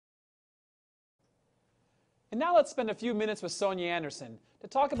And now let's spend a few minutes with Sonia Anderson to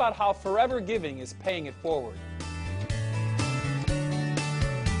talk about how Forever Giving is paying it forward.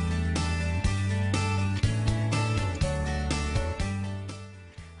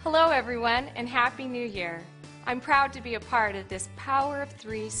 Hello everyone, and Happy New Year. I'm proud to be a part of this Power of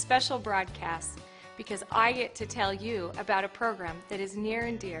Three special broadcast because I get to tell you about a program that is near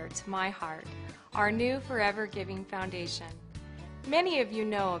and dear to my heart, our new Forever Giving Foundation. Many of you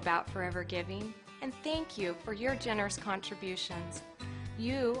know about Forever Giving, and thank you for your generous contributions.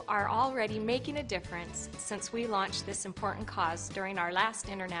 You are already making a difference since we launched this important cause during our last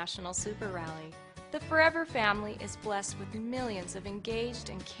International Super Rally. The Forever family is blessed with millions of engaged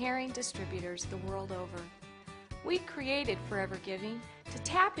and caring distributors the world over. We created Forever Giving to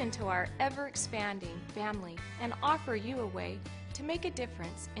tap into our ever-expanding family and offer you a way to make a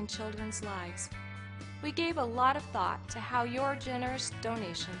difference in children's lives. We gave a lot of thought to how your generous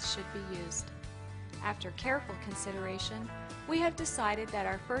donations should be used. After careful consideration, we have decided that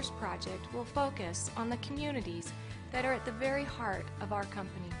our first project will focus on the communities that are at the very heart of our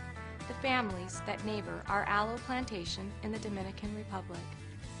company, the families that neighbor our aloe plantation in the Dominican Republic.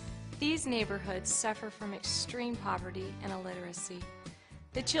 These neighborhoods suffer from extreme poverty and illiteracy.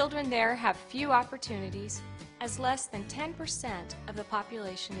 The children there have few opportunities, as less than 10% of the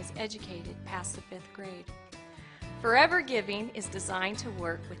population is educated past the 5th grade. Forever Giving is designed to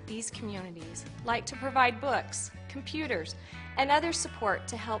work with these communities, like to provide books, computers, and other support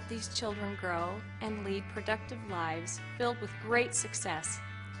to help these children grow and lead productive lives filled with great success.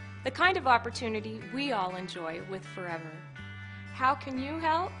 The kind of opportunity we all enjoy with Forever. How can you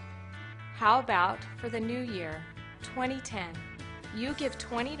help? How about for the new year, 2010, you give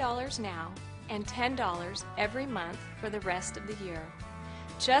 $20 now and $10 every month for the rest of the year.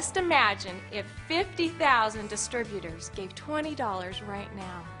 Just imagine if 50,000 distributors gave $20 right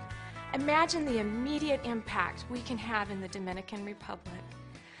now. Imagine the immediate impact we can have in the Dominican Republic.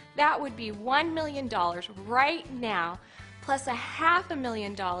 That would be $1 million right now, plus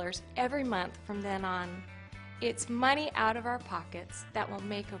 $500,000 every month from then on. It's money out of our pockets that will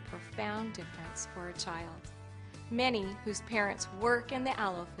make a profound difference for a child. Many whose parents work in the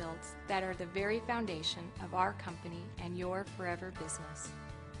aloe fields that are the very foundation of our company and your Forever business.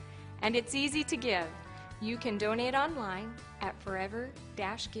 And it's easy to give. You can donate online at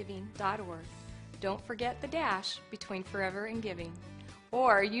forever-giving.org. Don't forget the dash between Forever and Giving.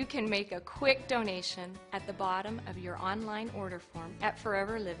 Or you can make a quick donation at the bottom of your online order form at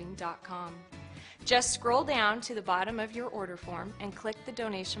foreverliving.com. Just scroll down to the bottom of your order form and click the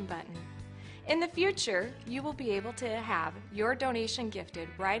donation button. In the future, you will be able to have your donation gifted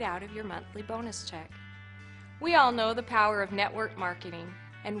right out of your monthly bonus check. We all know the power of network marketing,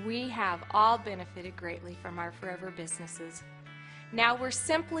 and we have all benefited greatly from our Forever businesses. Now we're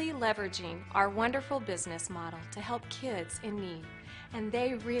simply leveraging our wonderful business model to help kids in need, and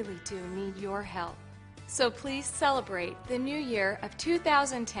they really do need your help. So please celebrate the new year of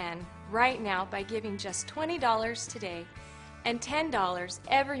 2010 right now by giving just $20 today and $10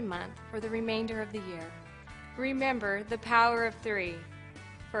 every month for the remainder of the year. Remember the power of three.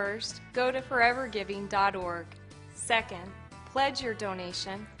 First, go to forevergiving.org. Second, pledge your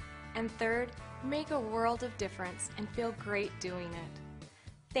donation. And third, make a world of difference and feel great doing it.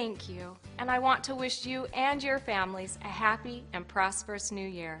 Thank you, and I want to wish you and your families a happy and prosperous new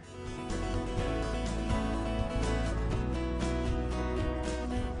year.